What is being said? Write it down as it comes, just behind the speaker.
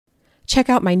Check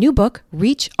out my new book,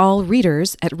 Reach All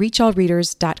Readers, at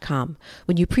reachallreaders.com.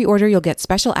 When you pre-order, you'll get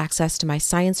special access to my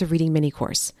Science of Reading mini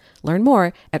course. Learn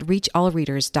more at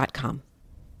reachallreaders.com.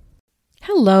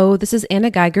 Hello, this is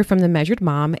Anna Geiger from The Measured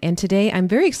Mom, and today I'm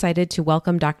very excited to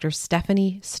welcome Dr.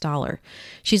 Stephanie Stollar.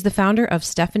 She's the founder of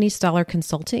Stephanie Stollar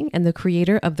Consulting and the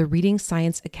creator of the Reading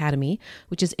Science Academy,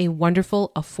 which is a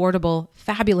wonderful, affordable,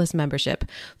 fabulous membership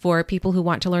for people who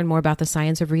want to learn more about the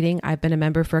science of reading. I've been a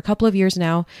member for a couple of years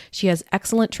now. She has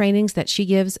excellent trainings that she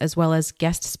gives, as well as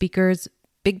guest speakers,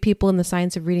 big people in the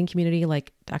science of reading community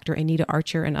like Dr. Anita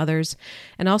Archer and others,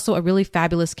 and also a really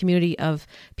fabulous community of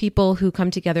people who come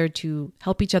together to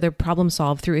help each other problem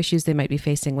solve through issues they might be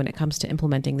facing when it comes to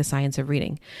implementing the science of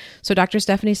reading. So Dr.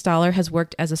 Stephanie Stollar has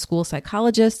worked as a school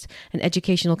psychologist, an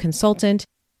educational consultant.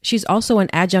 She's also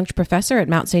an adjunct professor at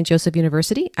Mount St. Joseph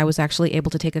University. I was actually able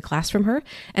to take a class from her.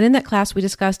 And in that class, we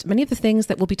discussed many of the things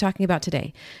that we'll be talking about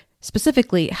today,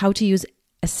 specifically how to use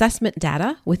assessment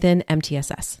data within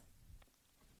MTSS.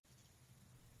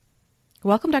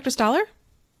 Welcome, Dr. Stollar.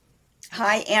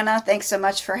 Hi, Anna. Thanks so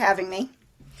much for having me.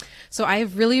 So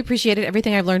I've really appreciated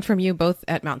everything I've learned from you, both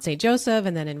at Mount St. Joseph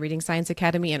and then in Reading Science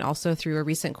Academy, and also through a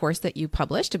recent course that you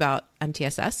published about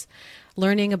MTSS,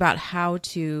 learning about how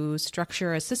to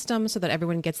structure a system so that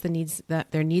everyone gets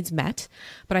their needs met.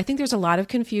 But I think there's a lot of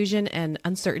confusion and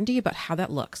uncertainty about how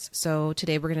that looks. So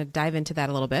today we're going to dive into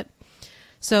that a little bit.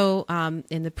 So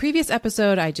in the previous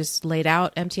episode, I just laid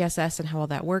out MTSS and how all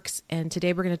that works. And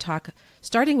today we're going to talk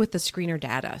starting with the screener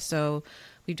data. So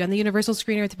we've done the universal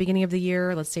screener at the beginning of the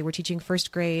year. Let's say we're teaching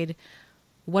first grade.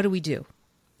 What do we do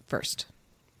first?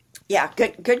 Yeah,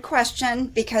 good question,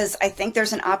 because I think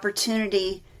there's an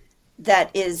opportunity that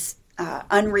is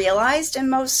unrealized in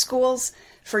most schools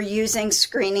for using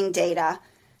screening data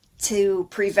to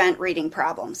prevent reading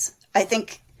problems. I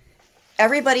think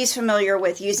everybody's familiar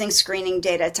with using screening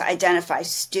data to identify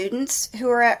students who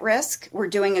are at risk. We're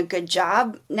doing a good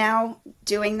job now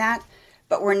doing that,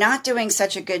 but we're not doing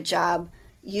such a good job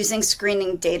using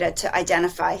screening data to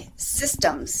identify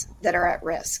systems that are at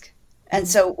risk. And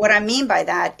so what I mean by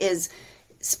that is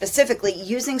specifically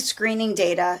using screening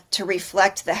data to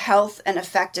reflect the health and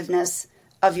effectiveness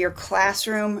of your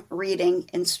classroom reading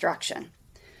instruction.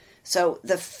 So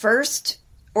the first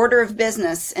order of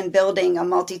business in building a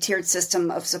multi-tiered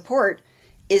system of support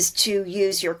is to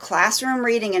use your classroom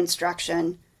reading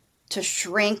instruction to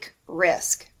shrink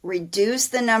risk, reduce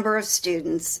the number of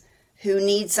students who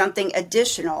need something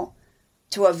additional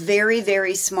to a very,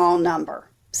 very small number,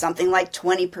 something like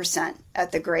 20%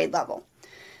 at the grade level.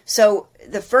 So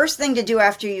the first thing to do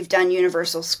after you've done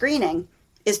universal screening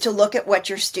is to look at what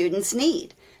your students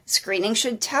need. Screening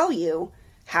should tell you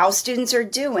how students are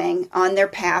doing on their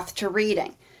path to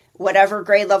reading. Whatever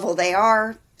grade level they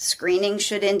are, screening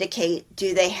should indicate,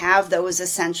 do they have those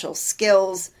essential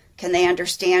skills? Can they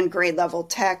understand grade level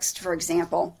text, for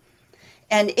example?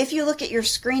 And if you look at your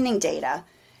screening data,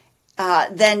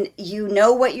 then you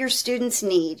know what your students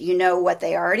need. You know what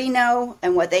they already know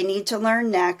and what they need to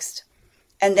learn next.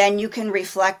 And then you can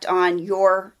reflect on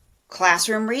your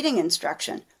classroom reading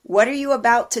instruction. What are you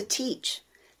about to teach?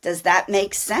 Does that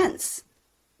make sense?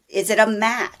 Is it a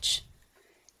match?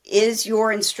 Is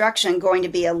your instruction going to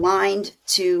be aligned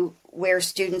to where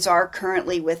students are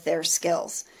currently with their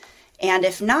skills? And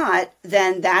if not,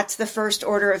 then that's the first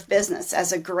order of business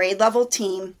as a grade level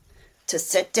team to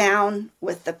sit down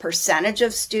with the percentage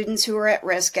of students who are at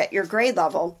risk at your grade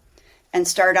level and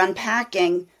start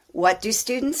unpacking, what do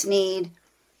students need?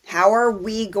 How are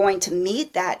we going to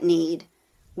meet that need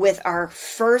with our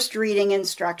first reading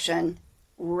instruction,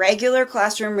 regular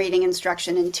classroom reading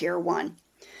instruction in Tier 1?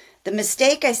 The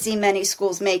mistake I see many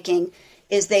schools making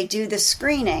is they do the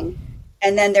screening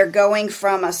and then they're going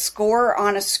from a score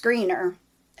on a screener,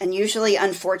 and usually,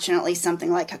 unfortunately,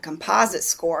 something like a composite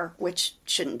score, which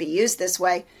shouldn't be used this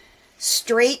way,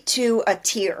 straight to a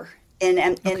tier in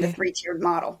the three-tiered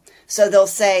model. So they'll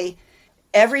say,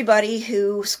 everybody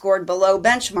who scored below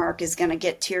benchmark is going to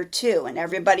get Tier 2, and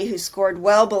everybody who scored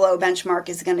well below benchmark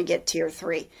is going to get Tier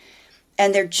 3.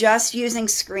 And they're just using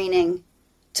screening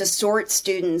to sort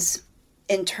students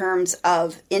in terms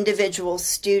of individual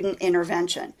student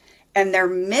intervention. And they're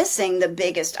missing the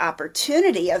biggest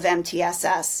opportunity of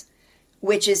MTSS,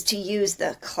 which is to use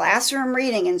the classroom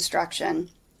reading instruction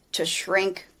to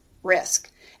shrink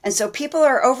risk. And so people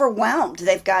are overwhelmed.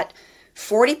 They've got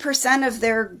 40% of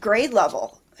their grade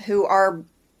level who are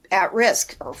at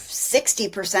risk, or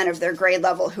 60% of their grade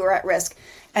level who are at risk.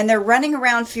 And they're running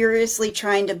around furiously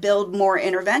trying to build more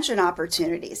intervention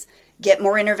opportunities, get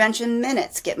more intervention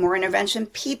minutes, get more intervention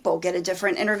people, get a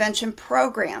different intervention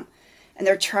program. And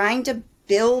they're trying to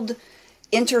build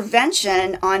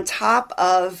intervention on top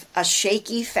of a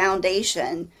shaky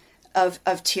foundation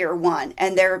of tier one.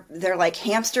 And they're like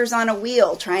hamsters on a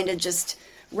wheel trying to just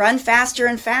run faster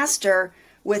and faster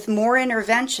with more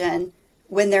intervention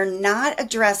when they're not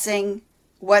addressing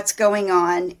what's going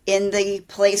on in the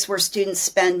place where students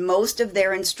spend most of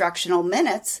their instructional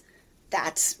minutes.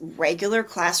 That's regular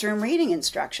classroom reading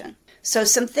instruction. So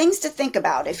some things to think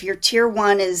about if your tier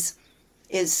one is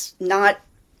not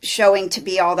showing to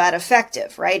be all that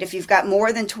effective, right? If you've got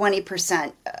more than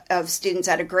 20% of students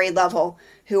at a grade level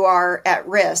who are at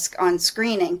risk on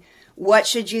screening, what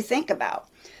should you think about?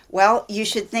 Well, you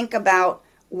should think about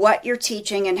what you're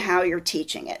teaching and how you're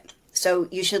teaching it. So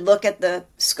you should look at the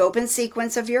scope and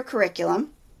sequence of your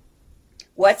curriculum.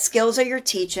 What skills are you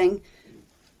teaching?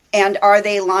 And are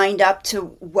they lined up to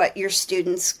what your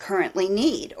students currently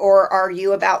need? Or are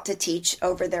you about to teach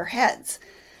over their heads?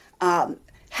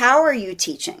 How are you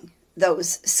teaching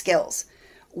those skills?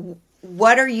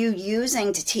 What are you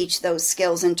using to teach those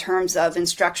skills in terms of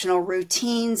instructional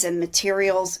routines and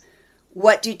materials?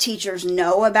 What do teachers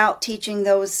know about teaching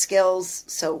those skills?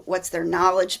 So what's their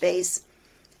knowledge base?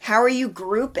 How are you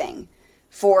grouping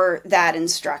for that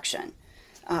instruction?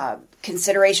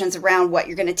 Considerations around what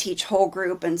you're going to teach whole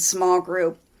group and small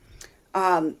group.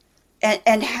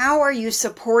 And how are you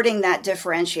supporting that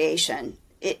differentiation?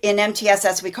 In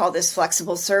MTSS, we call this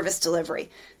flexible service delivery.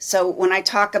 So when I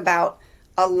talk about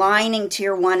aligning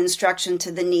tier one instruction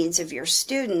to the needs of your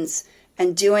students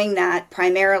and doing that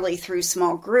primarily through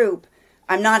small group,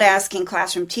 I'm not asking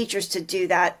classroom teachers to do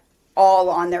that all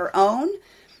on their own.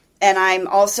 And I'm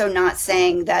also not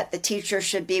saying that the teacher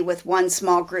should be with one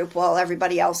small group while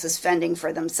everybody else is fending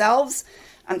for themselves.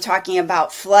 I'm talking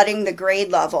about flooding the grade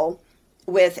level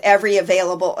with every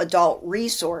available adult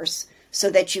resource so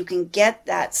that you can get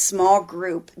that small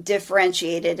group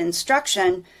differentiated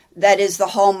instruction that is the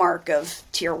hallmark of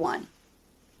tier one.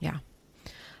 Yeah.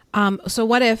 So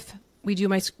what if we do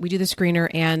the screener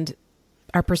and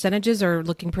our percentages are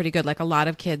looking pretty good? Like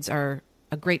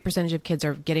a great percentage of kids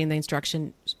are getting the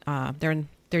instruction,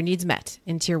 their needs met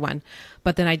in tier one.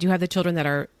 But then I do have the children that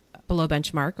are below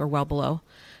benchmark or well below.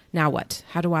 Now what?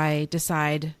 How do I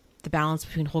decide the balance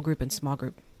between whole group and small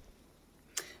group?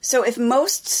 So if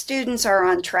most students are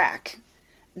on track,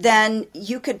 then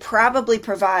you could probably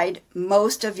provide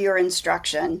most of your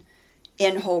instruction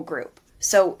in whole group.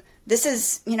 So this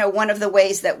is, one of the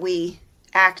ways that we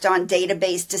act on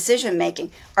data-based decision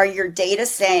making. Are your data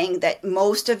saying that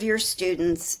most of your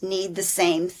students need the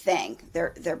same thing?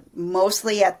 They're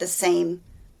mostly at the same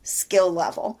skill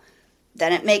level.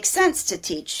 Then it makes sense to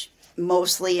teach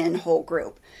mostly in whole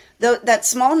group. Though that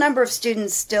small number of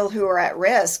students still who are at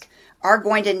risk are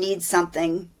going to need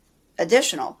something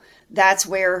additional. That's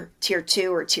where tier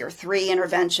 2 or tier 3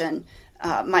 intervention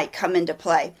might come into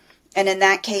play. And in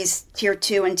that case, tier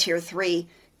 2 and tier 3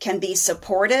 can be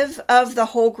supportive of the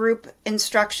whole group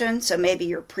instruction. So maybe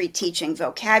you're pre-teaching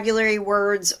vocabulary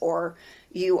words, or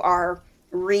you are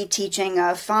reteaching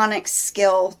a phonics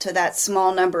skill to that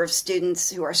small number of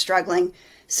students who are struggling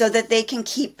so that they can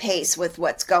keep pace with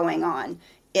what's going on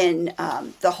in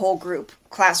the whole group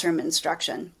classroom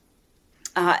instruction.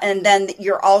 And then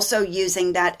you're also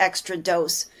using that extra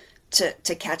dose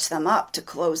to catch them up, to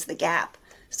close the gap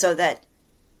so that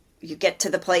you get to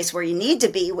the place where you need to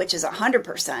be, which is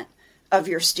 100% of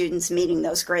your students meeting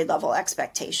those grade level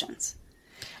expectations.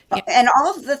 Yeah. And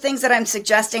all of the things that I'm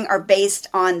suggesting are based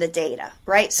on the data,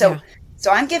 right? So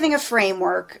I'm giving a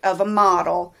framework of a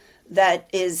model that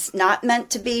is not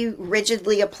meant to be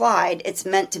rigidly applied. It's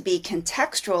meant to be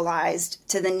contextualized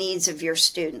to the needs of your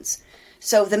students.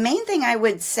 So the main thing I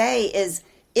would say is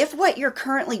if what you're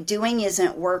currently doing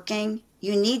isn't working,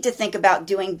 you need to think about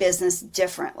doing business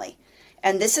differently.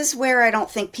 And this is where I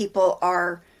don't think people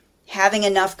are having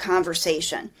enough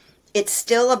conversation. It's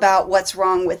still about what's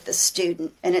wrong with the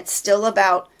student, and it's still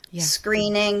about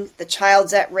screening. The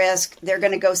child's at risk. They're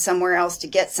going to go somewhere else to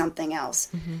get something else.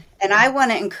 Mm-hmm. And I want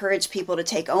to encourage people to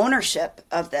take ownership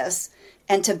of this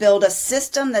and to build a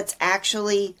system that's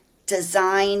actually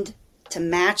designed to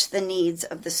match the needs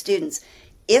of the students.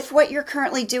 If what you're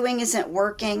currently doing isn't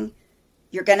working,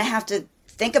 you're going to have to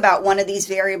think about one of these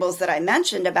variables that I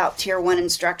mentioned about tier 1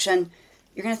 instruction.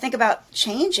 You're going to think about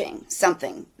changing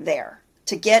something there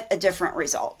to get a different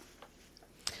result.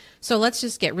 So let's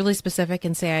just get really specific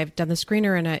and say I've done the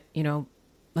screener and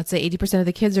let's say 80% of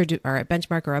the kids are at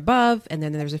benchmark or above, and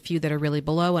then there's a few that are really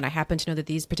below. And I happen to know that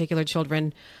these particular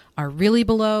children are really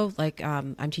below. Like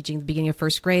I'm teaching the beginning of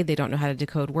first grade. They don't know how to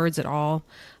decode words at all.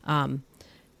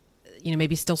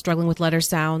 Maybe still struggling with letter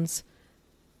sounds.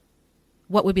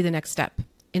 What would be the next step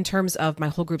in terms of my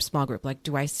whole group, small group? Like,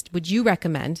 would you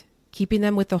recommend keeping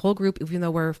them with the whole group, even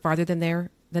though we're farther than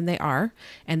they are,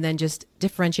 and then just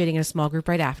differentiating in a small group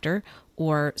right after,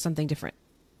 or something different?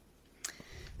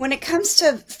 When it comes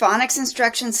to phonics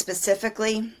instruction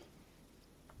specifically,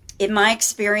 in my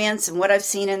experience and what I've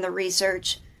seen in the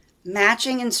research,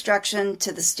 matching instruction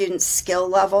to the student's skill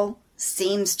level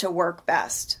seems to work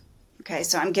best. Okay,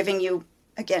 so I'm giving you,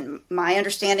 again, my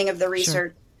understanding of the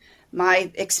research,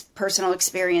 my personal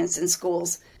experience in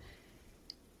schools.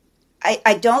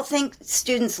 I don't think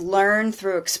students learn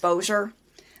through exposure.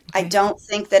 I don't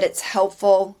think that it's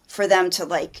helpful for them to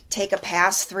like take a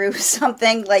pass through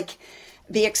something, like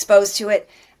be exposed to it.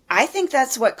 I think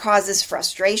that's what causes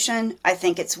frustration. I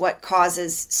think it's what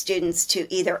causes students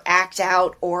to either act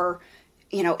out or,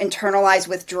 internalize,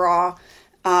 withdraw.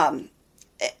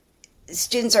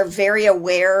 Students are very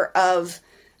aware of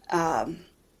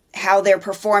how they're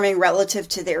performing relative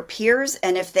to their peers.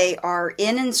 And if they are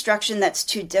in instruction that's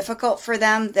too difficult for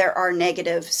them, there are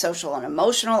negative social and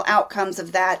emotional outcomes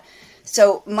of that.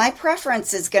 So my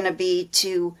preference is going to be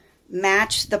to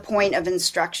match the point of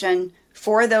instruction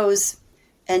for those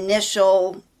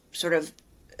initial sort of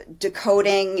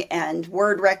decoding and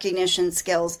word recognition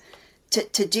skills,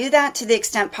 to do that to the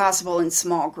extent possible in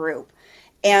small group.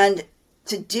 And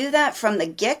to do that from the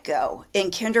get-go in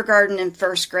kindergarten and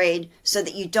first grade so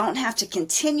that you don't have to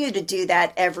continue to do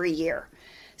that every year.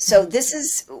 So this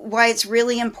is why it's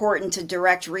really important to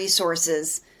direct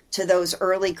resources to those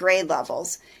early grade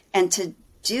levels and to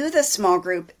do the small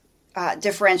group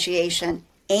differentiation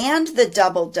and the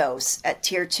double dose at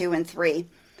tier 2 and 3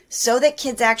 so that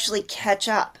kids actually catch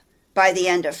up by the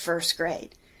end of first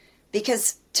grade.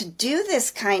 Because to do this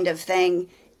kind of thing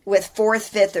with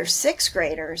 4th, 5th, or 6th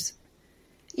graders,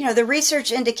 the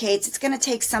research indicates it's going to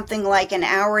take something like an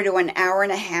hour to an hour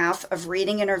and a half of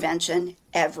reading intervention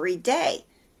every day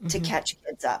to catch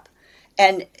kids up.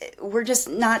 And we're just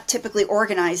not typically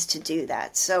organized to do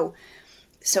that. So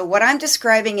what I'm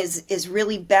describing is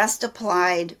really best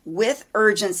applied with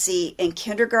urgency in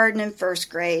kindergarten and first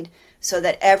grade so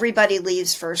that everybody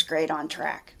leaves first grade on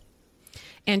track.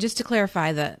 And just to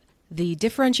clarify, the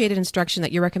differentiated instruction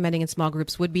that you're recommending in small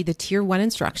groups would be the tier 1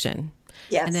 instruction.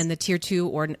 Yes. And then the tier 2,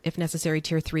 or if necessary,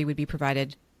 tier 3 would be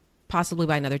provided possibly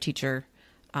by another teacher,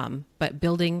 but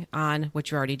building on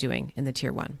what you're already doing in the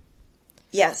tier 1.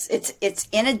 Yes, it's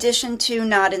in addition to,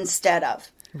 not instead of.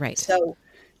 Right. So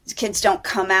kids don't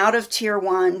come out of tier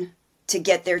 1 to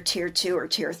get their tier 2 or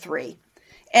tier 3.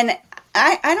 And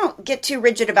I don't get too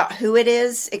rigid about who it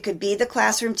is. It could be the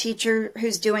classroom teacher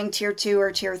who's doing tier 2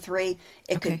 or tier 3.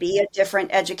 It could be a different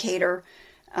educator.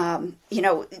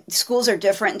 Schools are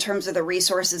different in terms of the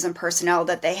resources and personnel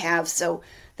that they have. So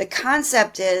the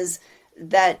concept is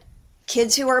that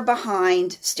kids who are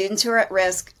behind, students who are at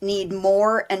risk, need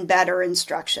more and better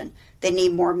instruction. They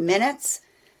need more minutes.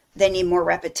 They need more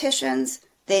repetitions.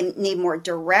 They need more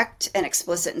direct and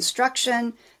explicit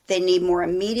instruction. They need more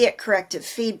immediate corrective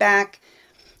feedback.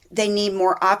 They need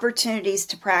more opportunities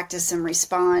to practice and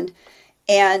respond.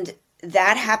 And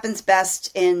that happens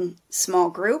best in small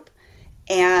group.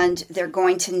 And they're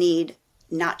going to need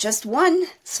not just one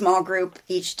small group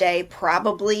each day,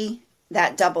 probably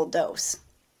that double dose.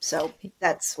 So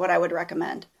that's what I would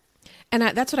recommend. And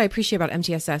that's what I appreciate about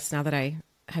MTSS now that I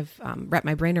have wrapped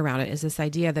my brain around it, is this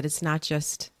idea that it's not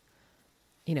just,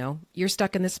 you're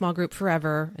stuck in this small group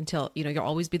forever until, you'll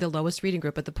always be the lowest reading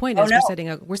group. But the point is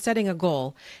we're setting a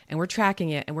goal and we're tracking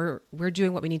it and we're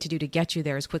doing what we need to do to get you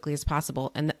there as quickly as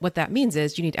possible. And what that means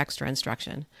is you need extra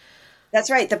instruction. That's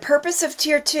right. The purpose of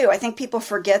tier 2, I think people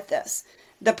forget this.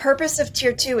 The purpose of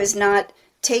tier 2 is not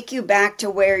take you back to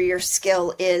where your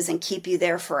skill is and keep you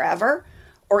there forever,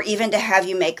 or even to have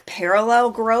you make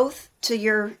parallel growth to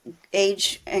your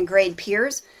age and grade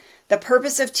peers. The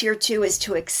purpose of tier 2 is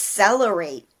to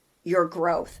accelerate your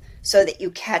growth so that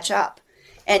you catch up.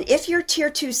 And if your tier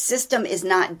 2 system is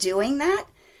not doing that,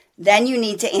 then you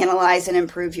need to analyze and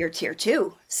improve your tier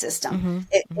 2 system.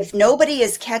 If nobody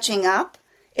is catching up,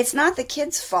 it's not the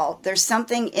kid's fault. There's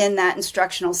something in that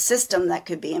instructional system that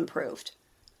could be improved.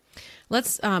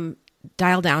 Let's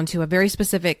dial down to a very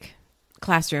specific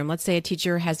classroom. Let's say a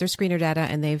teacher has their screener data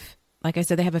and like I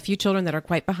said, they have a few children that are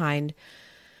quite behind.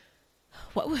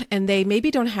 And they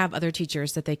maybe don't have other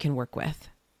teachers that they can work with.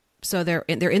 So they're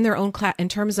in their own class in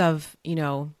terms of,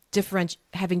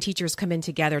 having teachers come in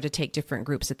together to take different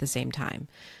groups at the same time.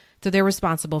 So they're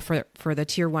responsible for the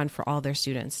tier 1 for all their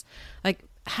students. Like,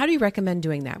 how do you recommend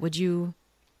doing that? Do you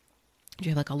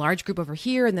have like a large group over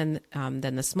here and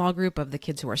then the small group of the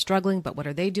kids who are struggling, but what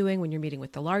are they doing when you're meeting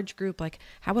with the large group? Like,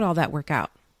 how would all that work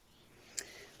out?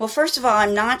 Well, first of all,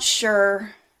 I'm not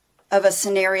sure of a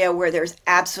scenario where there's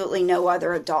absolutely no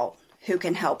other adult who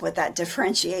can help with that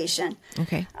differentiation.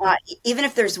 Okay. Even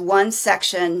if there's one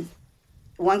section,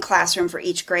 one classroom for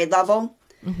each grade level,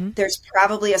 there's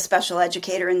probably a special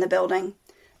educator in the building.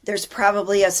 There's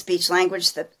probably a speech language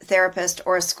therapist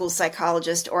or a school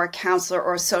psychologist or a counselor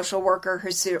or a social worker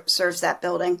who serves that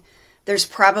building. There's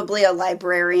probably a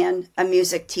librarian, a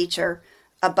music teacher,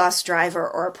 a bus driver,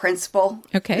 or a principal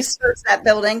who serves that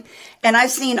building. And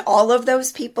I've seen all of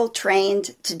those people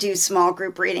trained to do small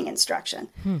group reading instruction.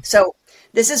 So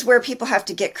this is where people have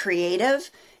to get creative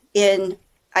in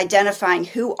identifying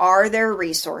who are their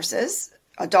resources,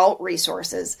 adult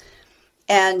resources,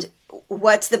 and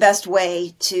what's the best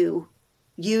way to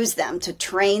use them, to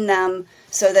train them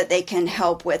so that they can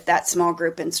help with that small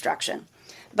group instruction.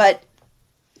 But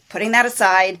putting that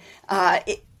aside,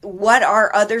 what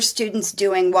are other students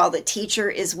doing while the teacher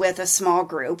is with a small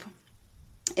group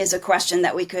is a question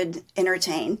that we could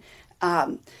entertain.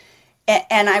 And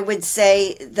I would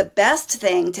say the best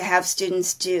thing to have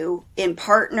students do in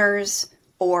partners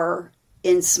or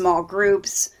in small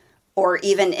groups or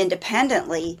even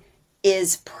independently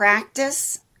is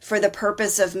practice for the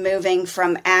purpose of moving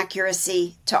from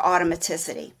accuracy to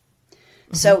automaticity.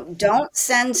 So don't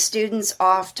send students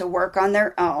off to work on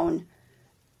their own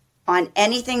on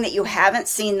anything that you haven't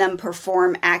seen them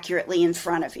perform accurately in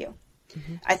front of you.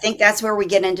 I think that's where we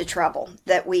get into trouble,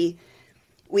 that we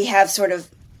have sort of,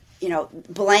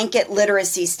 blanket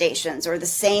literacy stations or the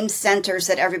same centers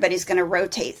that everybody's going to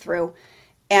rotate through.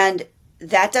 And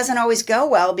that doesn't always go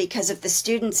well, because if the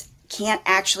students can't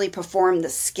actually perform the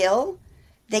skill,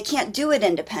 they can't do it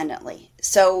independently.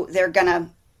 So they're going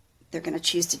to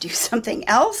choose to do something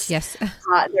else. Yes.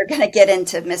 They're going to get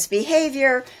into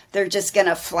misbehavior. They're just going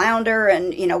to flounder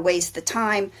and, waste the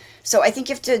time. So I think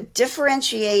you have to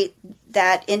differentiate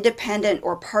that independent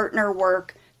or partner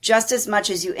work just as much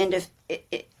as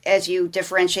you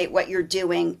differentiate what you're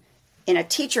doing in a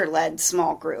teacher-led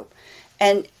small group.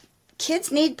 And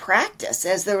kids need practice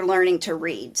as they're learning to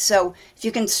read. So if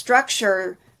you can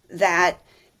structure that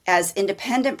as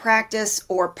independent practice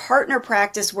or partner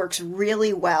practice works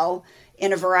really well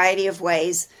in a variety of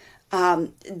ways,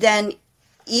 then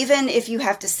even if you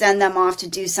have to send them off to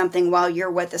do something while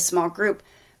you're with a small group,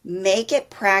 make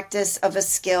it practice of a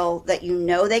skill that you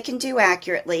know they can do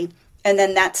accurately, and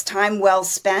then that's time well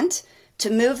spent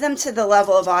to move them to the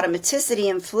level of automaticity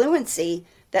and fluency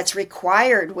that's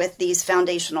required with these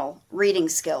foundational reading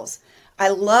skills. I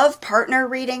love partner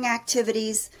reading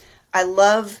activities. I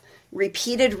love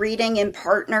repeated reading in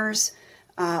partners.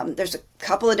 There's a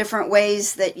couple of different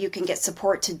ways that you can get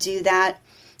support to do that.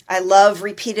 I love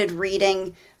repeated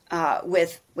reading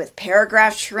with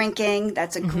paragraph shrinking.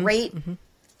 That's a great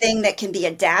thing that can be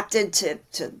adapted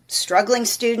to struggling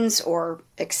students or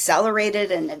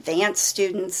accelerated and advanced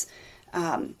students.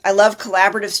 I love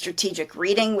collaborative strategic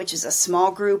reading, which is a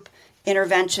small group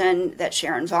intervention that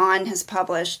Sharon Vaughn has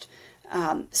published.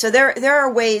 So there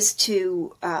are ways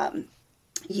to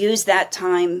use that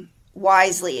time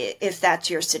wisely if that's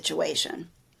your situation.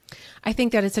 I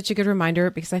think that is such a good reminder,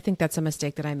 because I think that's a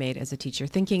mistake that I made as a teacher,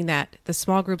 thinking that the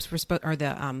small groups were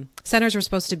the centers were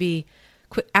supposed to be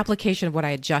application of what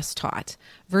I had just taught,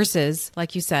 versus,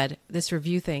 like you said, this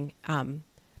review thing.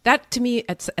 That to me,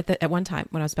 at one time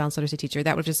when I was balanced literacy teacher,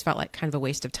 that would just felt like kind of a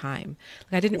waste of time.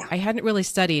 Like I hadn't really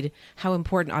studied how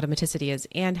important automaticity is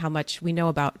and how much we know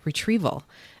about retrieval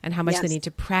and how much they need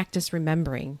to practice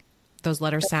remembering those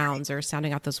letter sounds or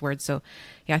sounding out those words. So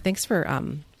yeah, thanks for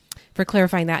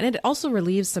clarifying that. And it also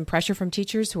relieves some pressure from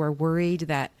teachers who are worried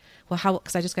that,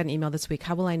 because I just got an email this week,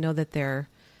 how will I know that they're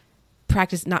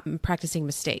not practicing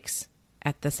mistakes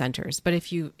at the centers? But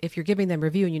if you're giving them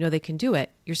review and you know they can do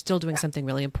it, you're still doing something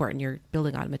really important. You're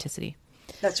building automaticity.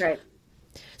 That's right.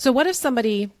 So what if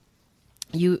somebody,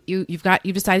 you've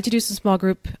decided to do some small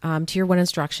group tier 1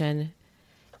 instruction,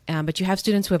 but you have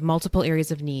students who have multiple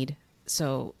areas of need.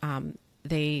 So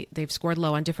they've scored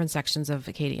low on different sections of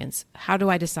Acadians. How do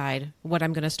I decide what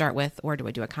I'm going to start with, or do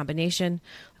I do a combination?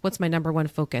 What's my number one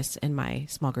focus in my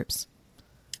small groups?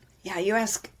 Yeah, you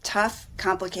ask tough,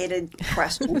 complicated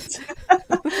questions.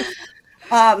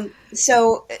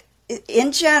 So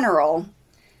in general,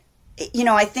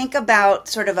 I think about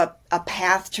sort of a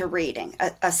path to reading,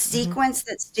 a sequence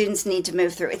that students need to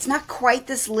move through. It's not quite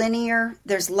this linear.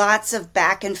 There's lots of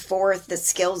back and forth. The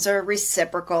skills are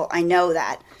reciprocal. I know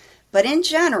that. But in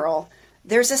general,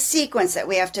 there's a sequence that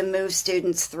we have to move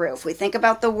students through. If we think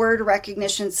about the word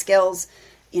recognition skills,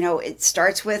 it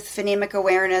starts with phonemic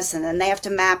awareness, and then they have to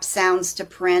map sounds to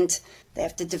print. They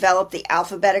have to develop the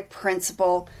alphabetic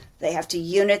principle. They have to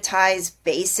unitize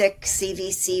basic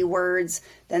CVC words.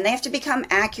 Then they have to become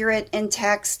accurate in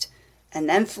text, and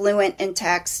then fluent in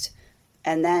text.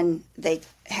 and then they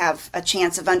have a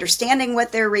chance of understanding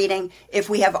what they're reading. If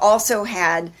we have also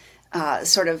had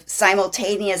sort of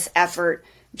simultaneous effort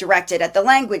directed at the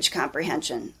language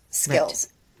comprehension skills.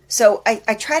 Right. So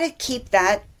I try to keep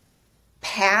that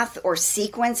path or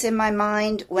sequence in my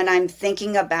mind when I'm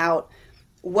thinking about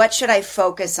what should I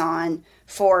focus on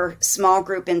for small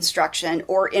group instruction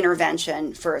or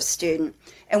intervention for a student.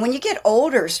 And when you get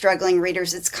older struggling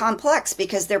readers, it's complex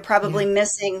because they're probably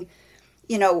missing,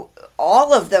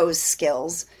 all of those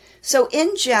skills. So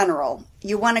in general,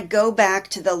 you want to go back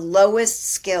to the lowest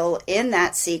skill in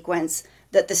that sequence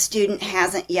that the student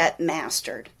hasn't yet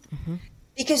mastered. Mm-hmm.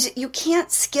 Because you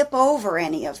can't skip over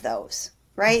any of those,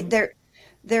 right?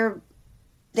 Mm-hmm.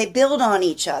 They build on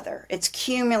each other. It's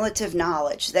cumulative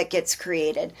knowledge that gets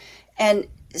created. And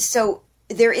so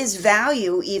there is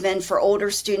value even for older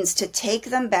students to take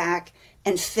them back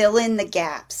and fill in the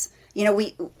gaps.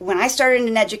 When I started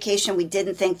in education, we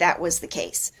didn't think that was the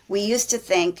case. We used to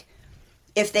think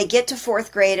if they get to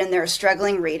fourth grade and they're a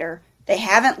struggling reader, they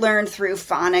haven't learned through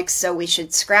phonics, so we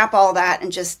should scrap all that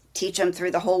and just teach them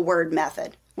through the whole word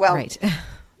method. Well, right.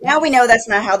 Now we know that's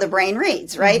not how the brain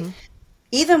reads, right? Mm-hmm.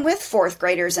 Even with fourth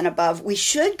graders and above, we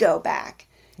should go back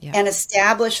and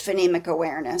establish phonemic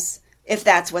awareness if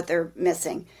that's what they're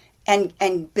missing,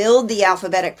 and build the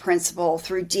alphabetic principle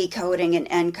through decoding and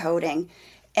encoding.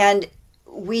 And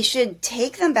we should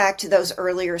take them back to those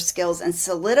earlier skills and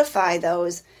solidify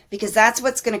those, because that's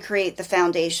what's going to create the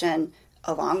foundation,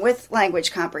 along with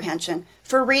language comprehension,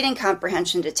 for reading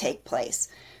comprehension to take place.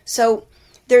 So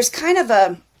there's kind of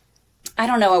a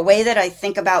way that I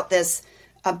think about this,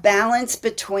 a balance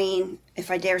between,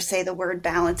 if I dare say the word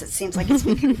balance, it seems like it's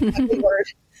becoming a big word,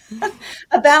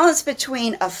 a balance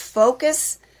between a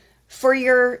focus for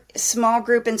your small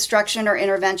group instruction or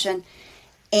intervention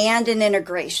and an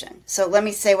integration. So let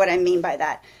me say what I mean by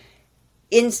that.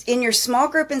 In your small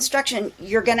group instruction,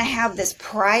 you're going to have this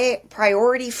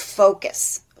priority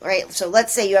focus, right? So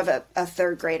let's say you have a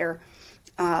third grader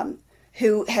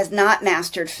who has not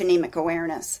mastered phonemic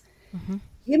awareness. Mm-hmm.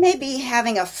 You may be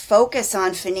having a focus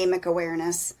on phonemic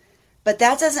awareness, but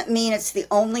that doesn't mean it's the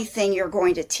only thing you're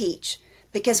going to teach,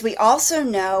 because we also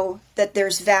know that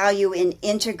there's value in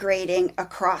integrating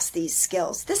across these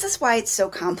skills. This is why it's so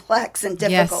complex and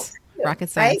difficult. Yes, rocket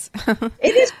science. Right?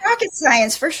 It is rocket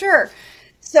science for sure.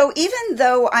 So even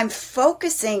though I'm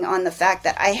focusing on the fact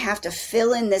that I have to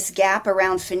fill in this gap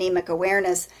around phonemic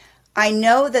awareness, I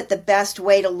know that the best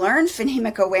way to learn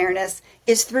phonemic awareness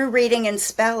is through reading and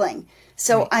spelling.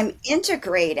 So right. I'm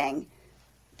integrating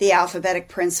the alphabetic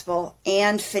principle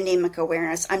and phonemic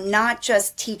awareness. I'm not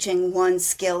just teaching one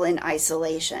skill in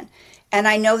isolation. And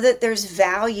I know that there's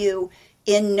value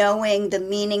in knowing the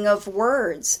meaning of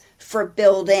words for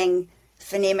building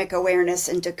phonemic awareness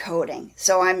and decoding.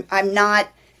 So I'm not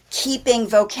keeping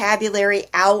vocabulary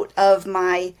out of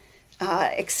my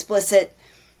explicit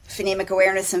phonemic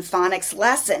awareness and phonics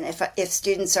lesson. If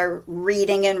students are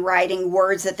reading and writing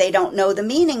words that they don't know the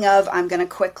meaning of, I'm going to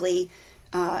quickly,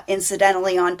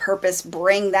 incidentally on purpose,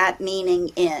 bring that meaning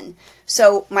in.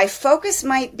 So my focus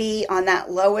might be on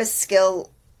that lowest skill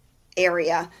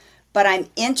area, but I'm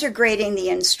integrating the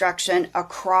instruction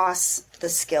across the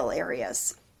skill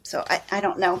areas. So I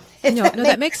don't know. No,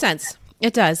 that makes sense.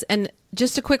 It does. And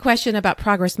just a quick question about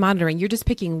progress monitoring. You're just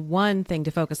picking one thing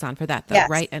to focus on for that, though, yes.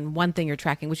 Right? And one thing you're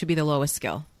tracking, which would be the lowest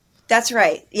skill. That's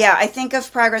right. Yeah, I think of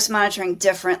progress monitoring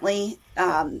differently,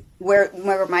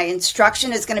 where my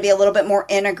instruction is going to be a little bit more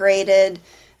integrated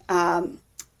and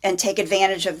take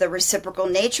advantage of the reciprocal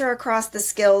nature across the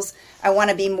skills. I want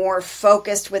to be more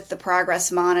focused with the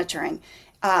progress monitoring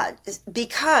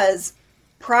because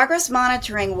progress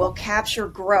monitoring will capture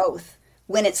growth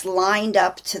when it's lined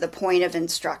up to the point of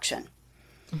instruction.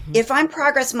 Mm-hmm. If I'm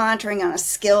progress monitoring on a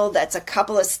skill that's a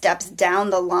couple of steps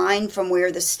down the line from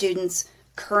where the student's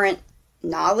current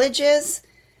knowledge is,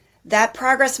 that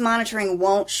progress monitoring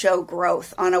won't show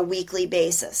growth on a weekly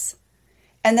basis.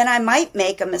 And then I might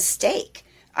make a mistake.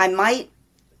 I might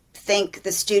think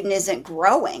the student isn't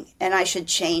growing and I should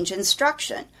change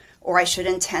instruction or I should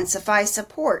intensify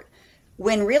support.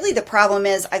 When really the problem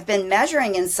is I've been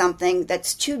measuring in something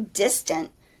that's too distant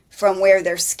from where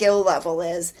their skill level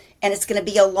is, and it's going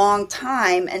to be a long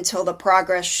time until the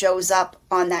progress shows up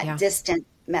on that distant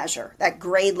measure, that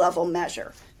grade level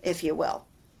measure, if you will.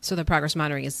 So the progress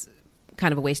monitoring is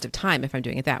kind of a waste of time if I'm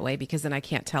doing it that way, because then I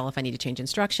can't tell if I need to change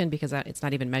instruction because it's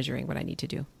not even measuring what I need to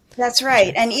do. That's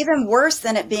right. And even worse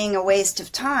than it being a waste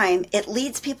of time, it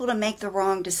leads people to make the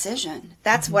wrong decision.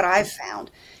 That's what I've found.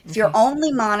 If you're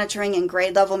only monitoring in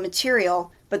grade level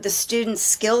material, but the student's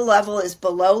skill level is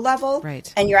below level,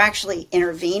 right, and you're actually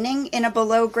intervening in a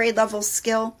below grade level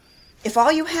skill, if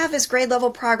all you have is grade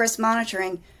level progress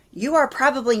monitoring, you are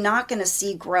probably not going to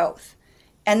see growth.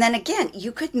 And then again,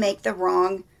 you could make the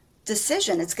wrong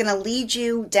decision. It's going to lead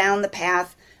you down the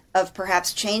path of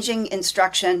perhaps changing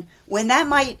instruction when that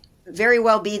might very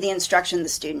well be the instruction the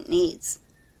student needs.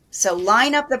 So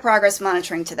line up the progress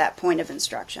monitoring to that point of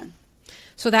instruction.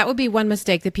 So that would be one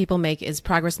mistake that people make, is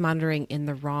progress monitoring in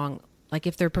the wrong, like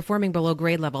if they're performing below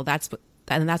grade level, that's what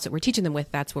we're teaching them with,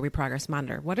 that's where we progress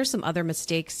monitor. What are some other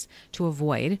mistakes to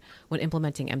avoid when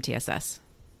implementing MTSS?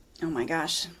 Oh my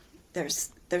gosh,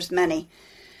 there's many.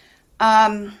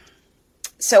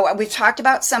 So we've talked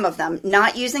about some of them.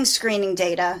 Not using screening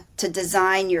data to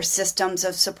design your systems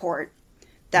of support.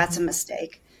 That's a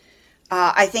mistake.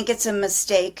 I think it's a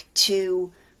mistake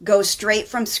to go straight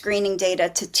from screening data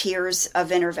to tiers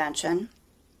of intervention.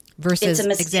 Versus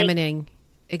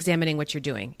examining what you're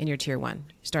doing in your tier 1,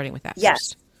 starting with that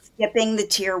yes, first. Skipping the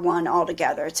tier 1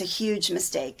 altogether. It's a huge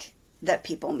mistake that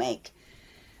people make.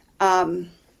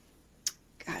 What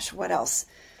else?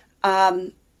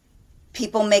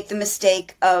 People make the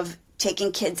mistake of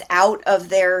taking kids out of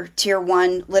their tier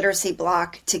 1 literacy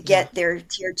block to get their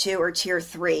tier 2 or tier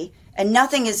 3. And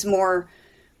nothing is more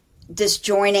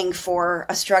disjoining for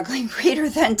a struggling reader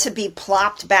than to be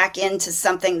plopped back into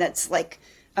something that's like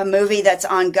a movie that's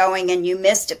ongoing and you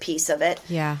missed a piece of it.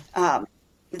 Yeah.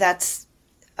 That's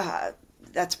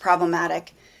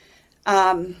problematic.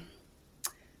 Not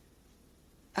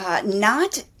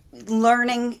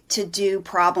learning to do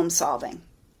problem solving.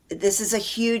 This is a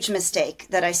huge mistake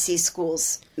that I see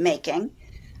schools making.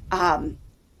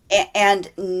 And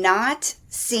not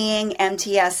seeing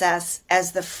MTSS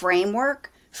as the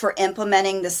framework for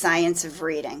implementing the science of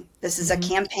reading. This is a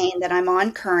campaign that I'm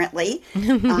on currently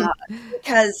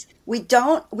because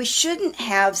we shouldn't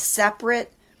have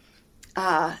separate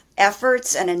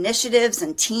efforts and initiatives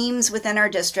and teams within our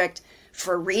district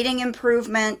for reading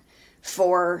improvement,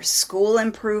 for school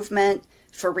improvement,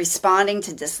 for responding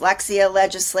to dyslexia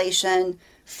legislation,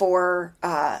 for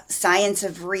science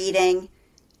of reading,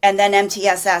 and then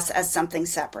MTSS as something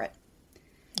separate.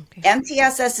 Okay.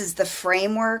 MTSS is the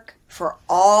framework for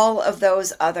all of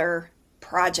those other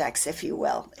projects, if you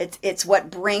will. It's what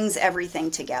brings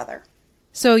everything together.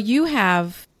 So you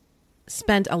have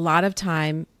spent a lot of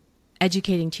time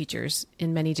educating teachers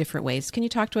in many different ways. Can you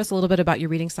talk to us a little bit about your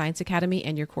Reading Science Academy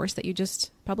and your course that you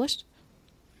just published?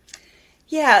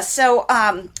 Yeah, so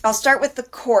I'll start with the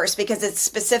course because it's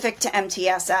specific to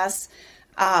MTSS.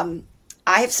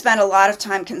 I have spent a lot of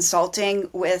time consulting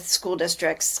with school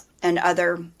districts and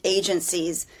other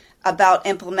agencies about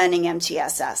implementing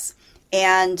MTSS.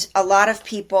 And a lot of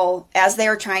people, as they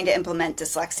are trying to implement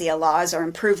dyslexia laws or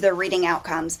improve their reading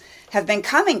outcomes, have been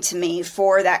coming to me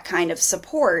for that kind of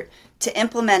support to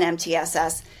implement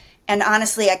MTSS. And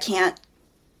honestly, I can't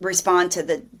respond to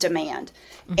the demand.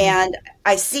 And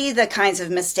I see the kinds of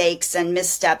mistakes and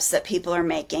missteps that people are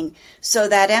making. So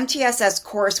that MTSS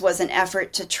course was an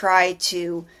effort to try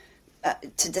to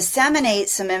disseminate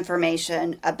some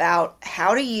information about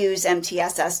how to use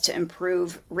MTSS to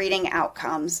improve reading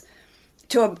outcomes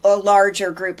to a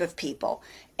larger group of people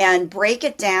and break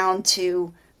it down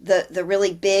to the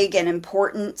really big and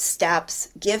important steps,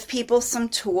 give people some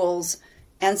tools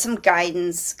and some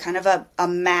guidance, kind of a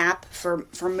map for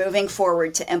moving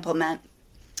forward to implement.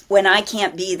 When I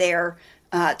can't be there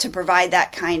to provide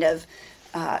that kind of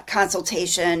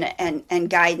consultation and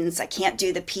guidance, I can't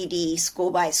do the PD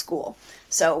school by school.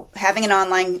 So having an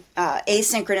online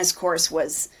asynchronous course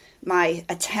was my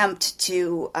attempt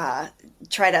to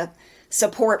try to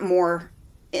support more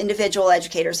individual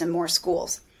educators in more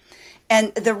schools.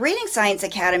 And the Reading Science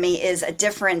Academy is a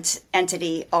different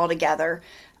entity altogether.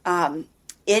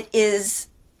 It is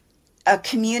a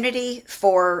community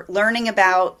for learning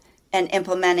about and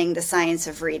implementing the science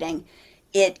of reading.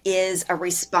 It is a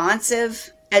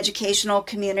responsive educational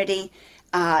community.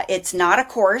 It's not a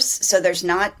course, so there's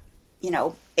not,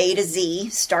 A to Z,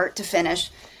 start to finish.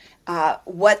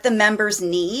 What the members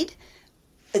need,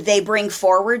 they bring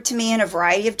forward to me in a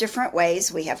variety of different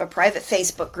ways. We have a private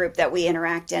Facebook group that we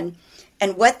interact in.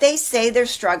 And what they say they're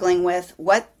struggling with,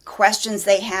 what questions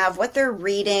they have, what they're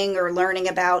reading or learning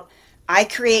about, I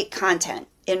create content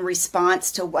in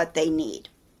response to what they need.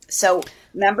 So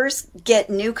members get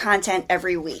new content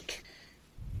every week.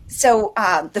 So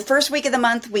the first week of the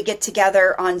month, we get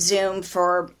together on Zoom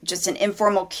for just an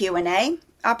informal Q&A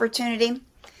opportunity.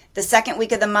 The second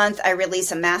week of the month, I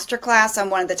release a masterclass on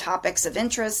one of the topics of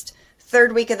interest.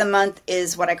 Third week of the month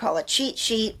is what I call a cheat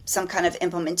sheet, some kind of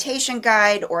implementation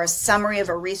guide or a summary of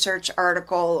a research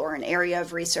article or an area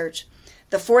of research.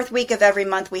 The fourth week of every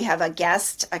month, we have a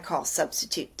guest I call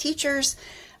substitute teachers.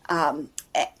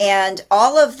 And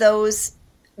all of those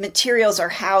materials are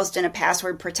housed in a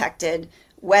password protected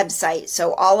website.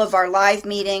 So all of our live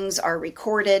meetings are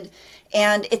recorded.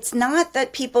 And it's not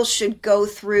that people should go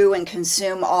through and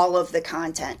consume all of the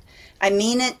content. I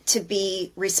mean it to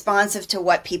be responsive to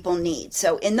what people need.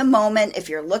 So in the moment, if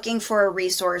you're looking for a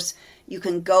resource, you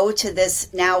can go to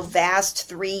this now vast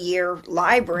 3-year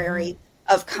library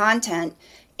of content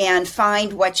and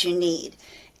find what you need.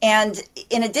 And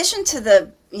in addition to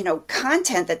the,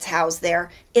 content that's housed there,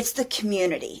 it's the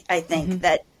community, I think,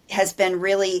 that has been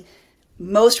really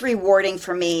most rewarding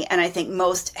for me, and I think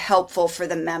most helpful for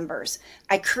the members.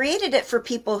 I created it for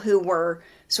people who were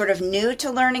sort of new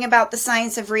to learning about the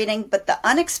science of reading, but the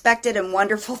unexpected and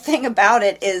wonderful thing about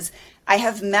it is I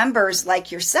have members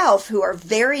like yourself who are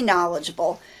very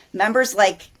knowledgeable, members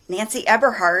like Nancy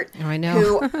Eberhardt,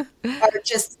 who are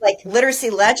just like literacy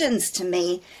legends to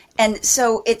me. And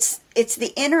so it's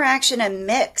the interaction and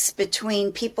mix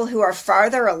between people who are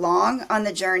farther along on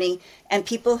the journey and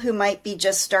people who might be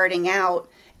just starting out,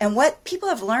 and what people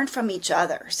have learned from each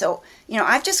other. So,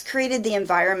 I've just created the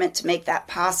environment to make that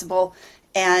possible.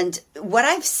 And what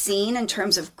I've seen in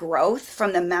terms of growth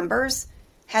from the members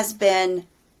has been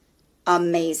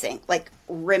amazing, like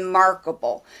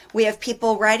remarkable. We have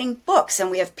people writing books, and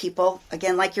we have people,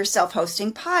 again, like yourself,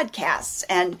 hosting podcasts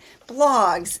and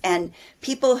blogs, and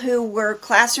people who were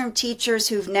classroom teachers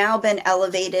who've now been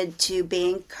elevated to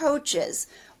being coaches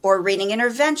or reading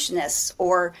interventionists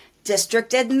or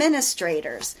district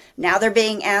administrators. Now they're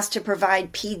being asked to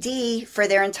provide PD for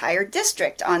their entire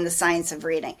district on the science of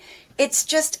reading. It's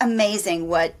just amazing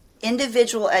what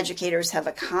individual educators have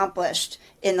accomplished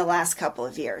in the last couple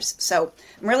of years. So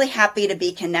I'm really happy to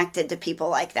be connected to people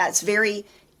like that. It's very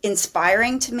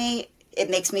inspiring to me.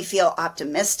 It makes me feel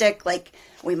optimistic, like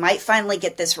we might finally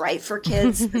get this right for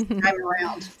kids this time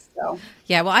around. So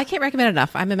yeah, well, I can't recommend it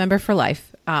enough. I'm a member for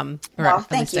life. Or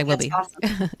at least I will be.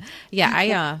 Awesome.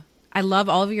 Yeah, I love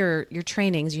all of your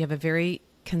trainings. You have a very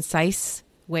concise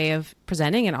way of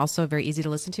presenting and also very easy to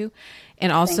listen to.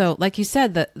 And also, like you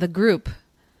said, the group,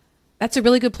 that's a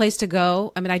really good place to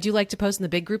go. I mean, I do like to post in the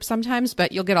big group sometimes,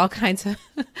 but you'll get all kinds of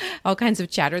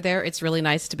chatter there. It's really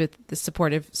nice to be the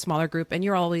supportive smaller group, and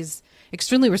you're always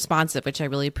extremely responsive, which I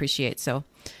really appreciate. So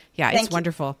yeah, it's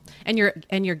wonderful. And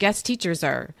your guest teachers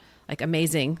are like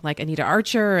amazing, like Anita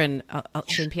Archer and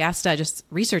Shane Piasta, just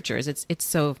researchers. It's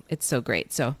so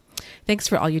great. So thanks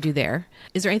for all you do there.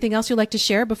 Is there anything else you'd like to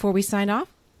share before we sign off?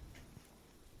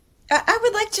 I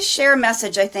would like to share a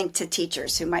message, I think, to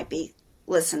teachers who might be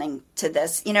listening to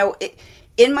this.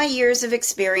 In my years of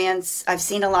experience, I've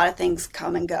seen a lot of things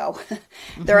come and go.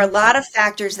 There are a lot of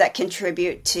factors that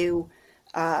contribute to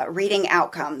reading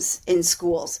outcomes in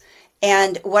schools.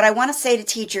 And what I want to say to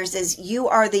teachers is you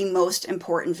are the most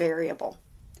important variable.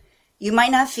 You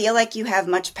might not feel like you have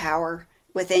much power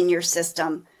within your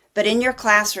system, but in your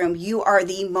classroom, you are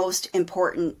the most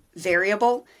important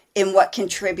variable in what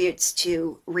contributes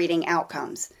to reading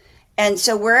outcomes. And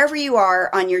so wherever you are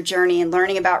on your journey in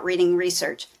learning about reading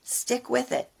research, stick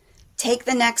with it. Take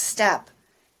the next step.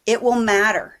 It will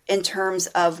matter in terms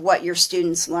of what your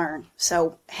students learn.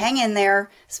 So hang in there,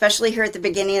 especially here at the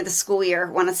beginning of the school year.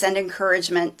 I want to send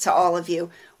encouragement to all of you.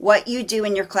 What you do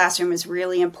in your classroom is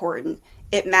really important.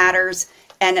 It matters,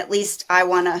 and at least I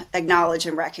want to acknowledge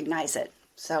and recognize it.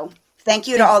 So thank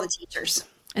you to all the teachers.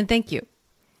 And thank you.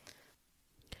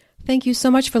 Thank you so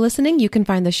much for listening. You can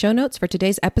find the show notes for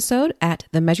today's episode at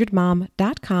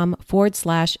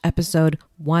themeasuredmom.com/episode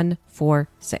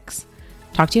 146.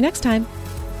 Talk to you next time.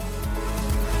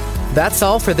 That's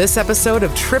all for this episode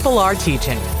of Triple R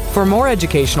Teaching. For more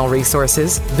educational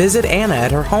resources, visit Anna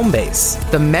at her home base,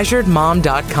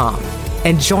 themeasuredmom.com,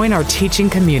 and join our teaching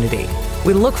community.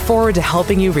 We look forward to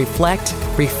helping you reflect,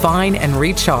 refine, and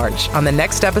recharge on the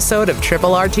next episode of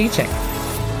Triple R Teaching.